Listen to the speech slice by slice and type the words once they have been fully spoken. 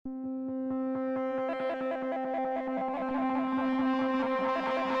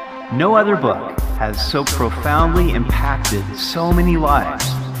No other book has so profoundly impacted so many lives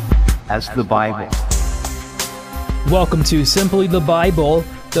as the Bible. Welcome to Simply the Bible,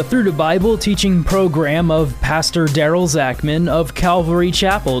 the Through the Bible teaching program of Pastor Daryl Zachman of Calvary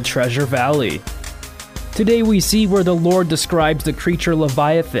Chapel, Treasure Valley. Today we see where the Lord describes the creature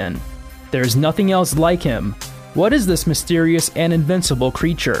Leviathan. There's nothing else like him. What is this mysterious and invincible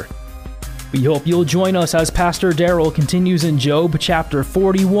creature? We hope you'll join us as Pastor Daryl continues in Job chapter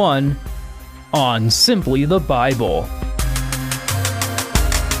 41 on Simply the Bible.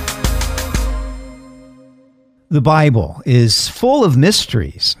 The Bible is full of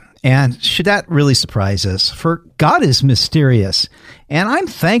mysteries, and should that really surprise us? For God is mysterious, and I'm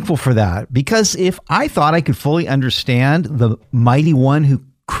thankful for that, because if I thought I could fully understand the mighty one who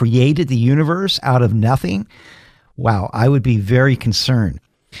created the universe out of nothing, wow, I would be very concerned.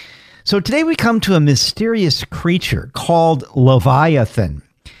 So today we come to a mysterious creature called Leviathan.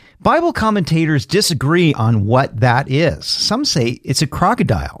 Bible commentators disagree on what that is. Some say it's a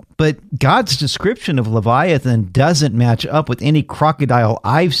crocodile, but God's description of Leviathan doesn't match up with any crocodile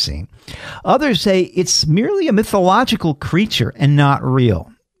I've seen. Others say it's merely a mythological creature and not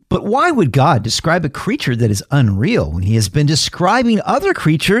real. But why would God describe a creature that is unreal when he has been describing other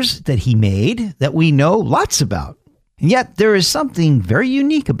creatures that he made that we know lots about? And yet there is something very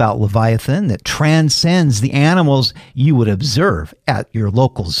unique about Leviathan that transcends the animals you would observe at your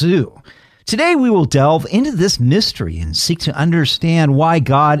local zoo. Today we will delve into this mystery and seek to understand why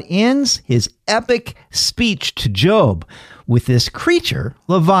God ends his epic speech to Job with this creature,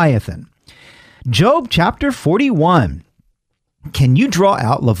 Leviathan. Job chapter 41. Can you draw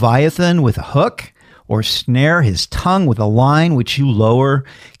out Leviathan with a hook, or snare his tongue with a line which you lower?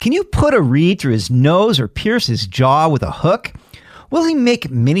 Can you put a reed through his nose or pierce his jaw with a hook? Will he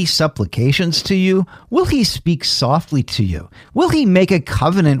make many supplications to you? Will he speak softly to you? Will he make a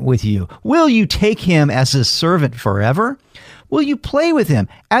covenant with you? Will you take him as a servant forever? Will you play with him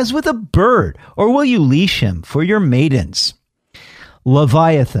as with a bird, or will you leash him for your maidens?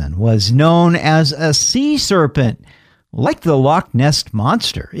 Leviathan was known as a sea serpent. Like the Loch Ness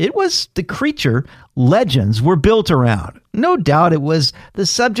Monster, it was the creature legends were built around. No doubt it was the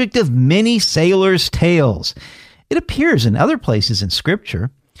subject of many sailors' tales. It appears in other places in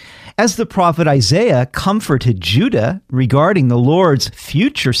Scripture. As the prophet Isaiah comforted Judah regarding the Lord's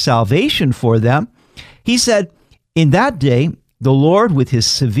future salvation for them, he said, "In that day, the Lord with his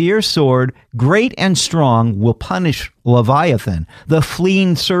severe sword, great and strong, will punish Leviathan, the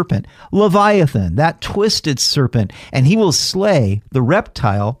fleeing serpent, Leviathan, that twisted serpent, and he will slay the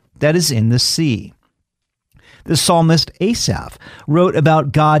reptile that is in the sea." The psalmist Asaph wrote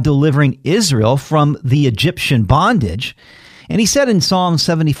about God delivering Israel from the Egyptian bondage, and he said in Psalm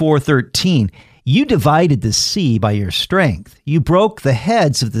 74:13, "You divided the sea by your strength. You broke the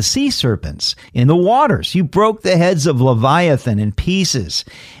heads of the sea serpents in the waters. You broke the heads of Leviathan in pieces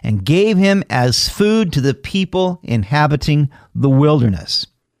and gave him as food to the people inhabiting the wilderness."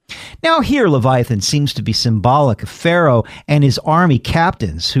 Now here Leviathan seems to be symbolic of Pharaoh and his army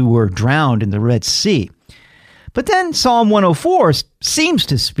captains who were drowned in the Red Sea. But then Psalm 104 seems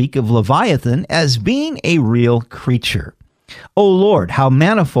to speak of Leviathan as being a real creature. O Lord, how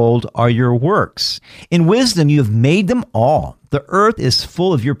manifold are your works. In wisdom you have made them all. The earth is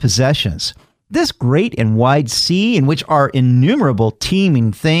full of your possessions. This great and wide sea in which are innumerable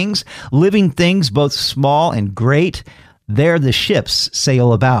teeming things, living things both small and great, there the ships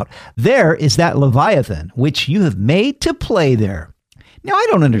sail about. There is that Leviathan which you have made to play there. Now I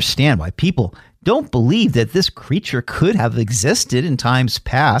don't understand why people don't believe that this creature could have existed in times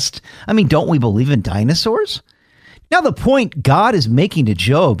past. I mean, don't we believe in dinosaurs? Now, the point God is making to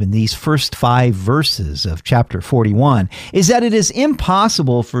Job in these first 5 verses of chapter 41 is that it is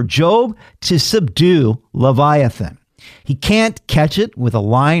impossible for Job to subdue Leviathan. He can't catch it with a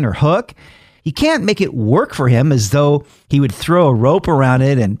line or hook. He can't make it work for him as though he would throw a rope around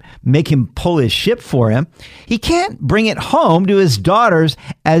it and make him pull his ship for him. He can't bring it home to his daughters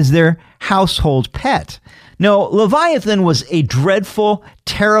as their household pet. No, Leviathan was a dreadful,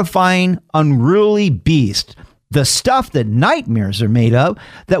 terrifying, unruly beast, the stuff that nightmares are made of,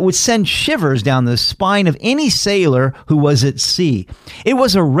 that would send shivers down the spine of any sailor who was at sea. It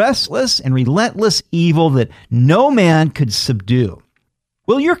was a restless and relentless evil that no man could subdue.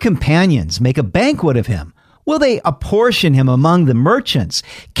 Will your companions make a banquet of him? Will they apportion him among the merchants?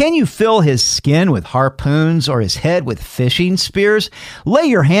 Can you fill his skin with harpoons or his head with fishing spears? Lay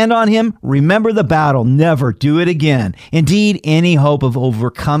your hand on him. Remember the battle. Never do it again. Indeed, any hope of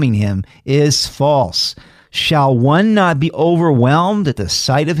overcoming him is false. Shall one not be overwhelmed at the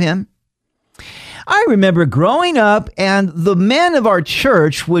sight of him? I remember growing up, and the men of our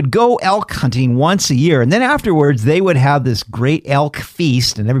church would go elk hunting once a year, and then afterwards they would have this great elk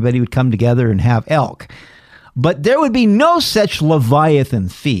feast, and everybody would come together and have elk. But there would be no such Leviathan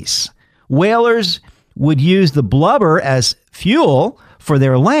feasts. Whalers would use the blubber as fuel for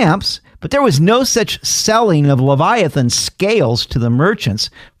their lamps, but there was no such selling of Leviathan scales to the merchants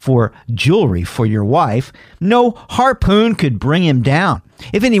for jewelry for your wife. No harpoon could bring him down.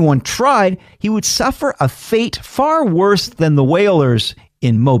 If anyone tried, he would suffer a fate far worse than the whalers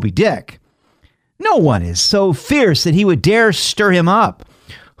in Moby Dick. No one is so fierce that he would dare stir him up.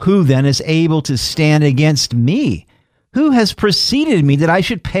 Who then is able to stand against me? Who has preceded me that I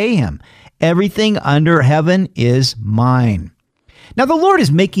should pay him? Everything under heaven is mine. Now, the Lord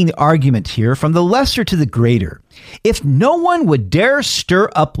is making the argument here from the lesser to the greater. If no one would dare stir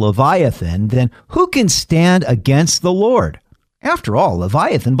up Leviathan, then who can stand against the Lord? After all,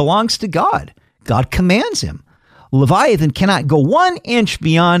 Leviathan belongs to God. God commands him. Leviathan cannot go 1 inch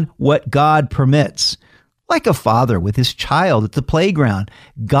beyond what God permits. Like a father with his child at the playground,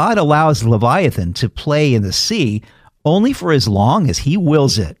 God allows Leviathan to play in the sea only for as long as he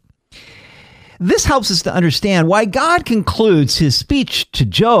wills it. This helps us to understand why God concludes his speech to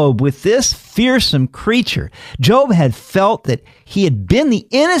Job with this fearsome creature. Job had felt that he had been the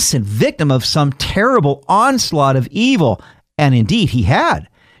innocent victim of some terrible onslaught of evil, and indeed he had.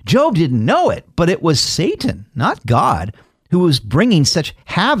 Job didn't know it, but it was Satan, not God, who was bringing such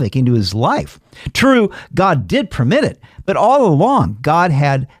havoc into his life. True, God did permit it, but all along, God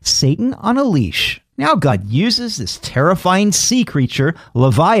had Satan on a leash. Now God uses this terrifying sea creature,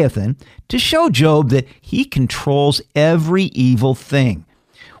 Leviathan, to show Job that he controls every evil thing.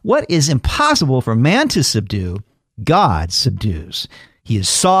 What is impossible for man to subdue, God subdues. He is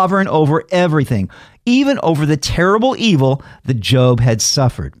sovereign over everything, even over the terrible evil that Job had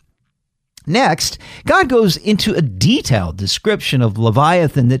suffered. Next, God goes into a detailed description of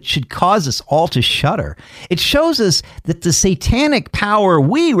Leviathan that should cause us all to shudder. It shows us that the satanic power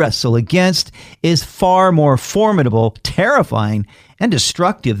we wrestle against is far more formidable, terrifying, and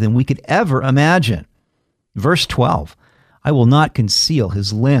destructive than we could ever imagine. Verse 12, I will not conceal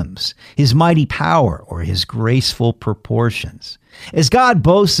his limbs, his mighty power, or his graceful proportions. As God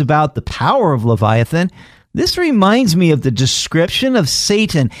boasts about the power of Leviathan, this reminds me of the description of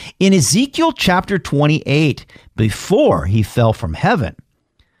Satan in Ezekiel chapter 28, before he fell from heaven.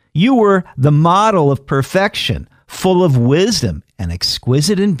 You were the model of perfection, full of wisdom and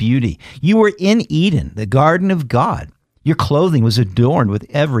exquisite in beauty. You were in Eden, the garden of God. Your clothing was adorned with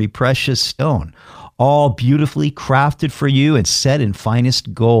every precious stone, all beautifully crafted for you and set in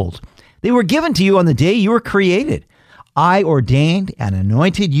finest gold. They were given to you on the day you were created. I ordained and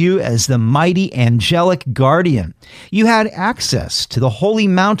anointed you as the mighty angelic guardian. You had access to the holy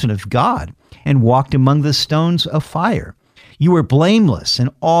mountain of God and walked among the stones of fire. You were blameless in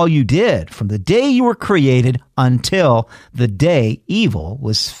all you did from the day you were created until the day evil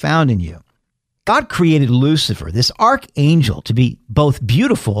was found in you. God created Lucifer, this archangel, to be both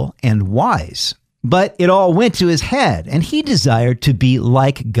beautiful and wise. But it all went to his head, and he desired to be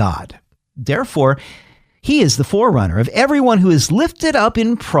like God. Therefore, he is the forerunner of everyone who is lifted up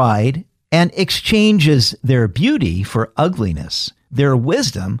in pride and exchanges their beauty for ugliness, their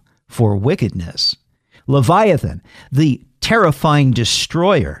wisdom for wickedness. Leviathan, the terrifying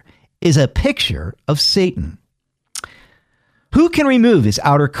destroyer, is a picture of Satan. Who can remove his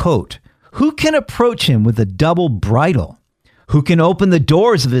outer coat? Who can approach him with a double bridle? Who can open the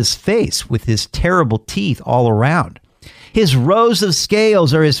doors of his face with his terrible teeth all around? His rows of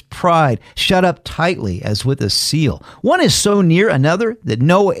scales are his pride, shut up tightly as with a seal. One is so near another that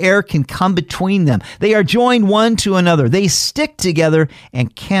no air can come between them. They are joined one to another. They stick together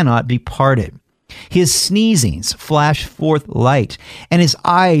and cannot be parted. His sneezings flash forth light, and his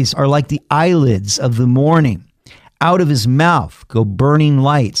eyes are like the eyelids of the morning. Out of his mouth go burning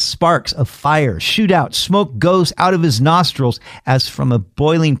lights, sparks of fire shoot out. Smoke goes out of his nostrils as from a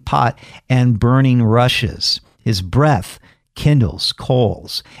boiling pot and burning rushes. His breath kindles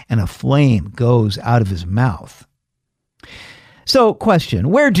coals, and a flame goes out of his mouth. So, question,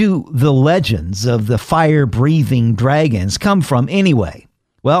 where do the legends of the fire-breathing dragons come from anyway?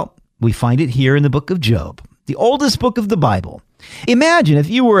 Well, we find it here in the book of Job, the oldest book of the Bible. Imagine if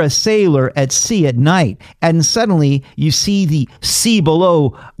you were a sailor at sea at night and suddenly you see the sea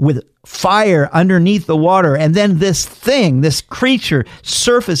below with fire underneath the water, and then this creature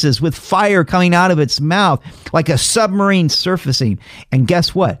surfaces with fire coming out of its mouth like a submarine surfacing. And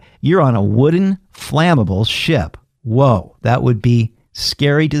guess what? You're on a wooden, flammable ship. Whoa, that would be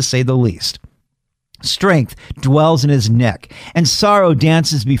scary to say the least. Strength dwells in his neck, and sorrow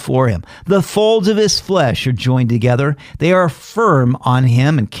dances before him. The folds of his flesh are joined together. They are firm on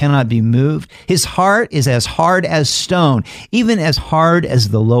him and cannot be moved. His heart is as hard as stone, even as hard as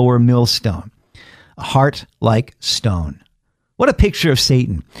the lower millstone. A heart like stone. What a picture of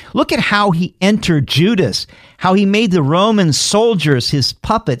Satan. Look at how he entered Judas, how he made the Roman soldiers his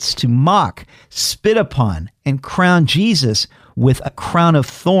puppets to mock, spit upon, and crown Jesus with a crown of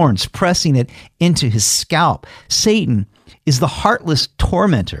thorns, pressing it into his scalp. Satan is the heartless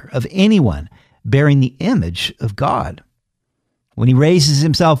tormentor of anyone bearing the image of God. When he raises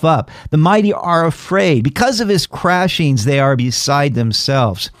himself up, the mighty are afraid. Because of his crashings, they are beside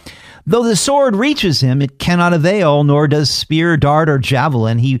themselves. Though the sword reaches him, it cannot avail, nor does spear, dart, or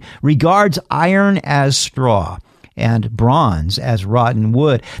javelin. He regards iron as straw, and bronze as rotten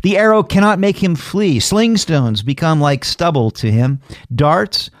wood. The arrow cannot make him flee. Sling stones become like stubble to him.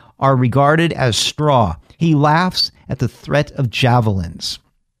 Darts are regarded as straw. He laughs at the threat of javelins.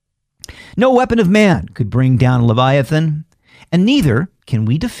 No weapon of man could bring down Leviathan, and neither can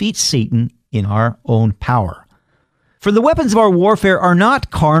we defeat Satan in our own power. For the weapons of our warfare are not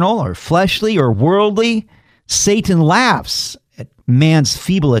carnal or fleshly or worldly. Satan laughs at man's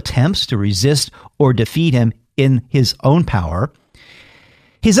feeble attempts to resist or defeat him in his own power.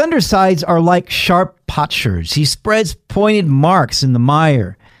 His undersides are like sharp potsherds. He spreads pointed marks in the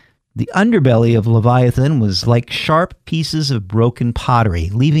mire. The underbelly of Leviathan was like sharp pieces of broken pottery,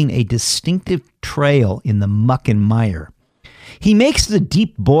 leaving a distinctive trail in the muck and mire. He makes the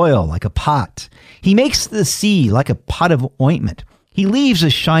deep boil like a pot. He makes the sea like a pot of ointment. He leaves a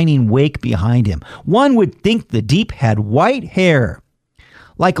shining wake behind him. One would think the deep had white hair.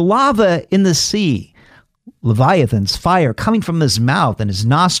 Like lava in the sea, Leviathan's fire coming from his mouth and his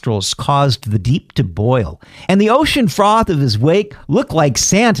nostrils caused the deep to boil, and the ocean froth of his wake looked like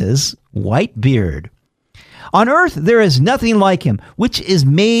Santa's white beard. On earth there is nothing like him, which is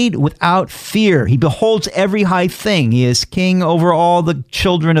made without fear. He beholds every high thing. He is king over all the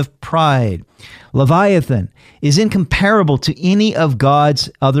children of pride. Leviathan is incomparable to any of God's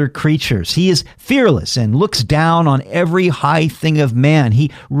other creatures. He is fearless and looks down on every high thing of man.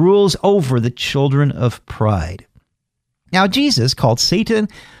 He rules over the children of pride. Now, Jesus called Satan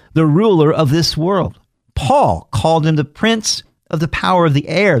the ruler of this world. Paul called him the prince of the power of the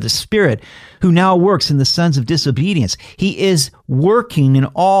air, the spirit who now works in the sons of disobedience. He is working in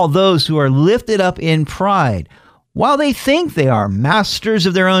all those who are lifted up in pride. While they think they are masters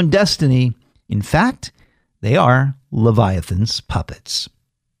of their own destiny, in fact, they are Leviathan's puppets.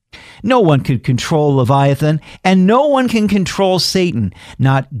 No one could control Leviathan, and no one can control Satan.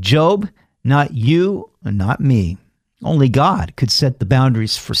 Not Job, not you, and not me. Only God could set the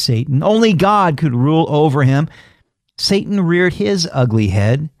boundaries for Satan. Only God could rule over him. Satan reared his ugly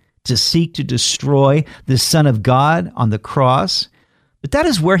head to seek to destroy the Son of God on the cross, but that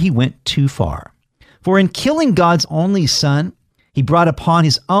is where he went too far. For in killing God's only Son, he brought upon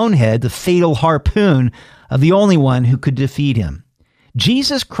his own head the fatal harpoon of the only one who could defeat him.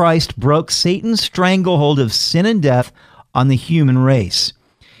 Jesus Christ broke Satan's stranglehold of sin and death on the human race.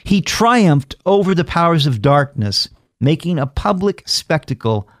 He triumphed over the powers of darkness, making a public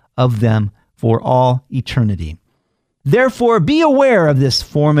spectacle of them for all eternity. Therefore, be aware of this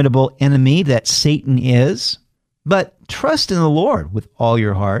formidable enemy that Satan is, but trust in the Lord with all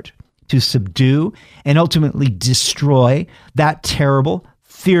your heart to subdue and ultimately destroy that terrible,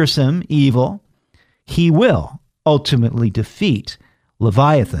 fearsome evil. He will ultimately defeat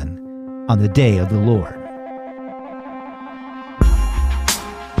Leviathan on the day of the Lord.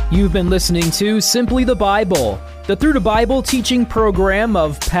 You've been listening to Simply the Bible, the Through the Bible teaching program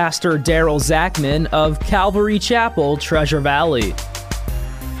of Pastor Daryl Zachman of Calvary Chapel, Treasure Valley.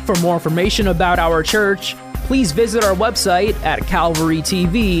 For more information about our church, please visit our website at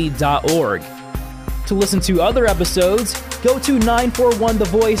calvarytv.org. To listen to other episodes, go to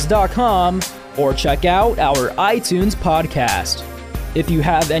 941thevoice.com or check out our iTunes podcast. If you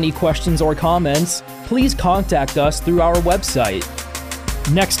have any questions or comments, please contact us through our website.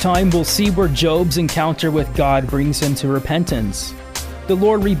 Next time, we'll see where Job's encounter with God brings him to repentance. The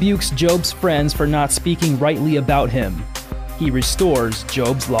Lord rebukes Job's friends for not speaking rightly about him. He restores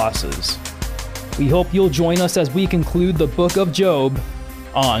Job's losses. We hope you'll join us as we conclude the book of Job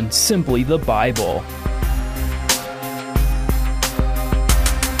on Simply the Bible.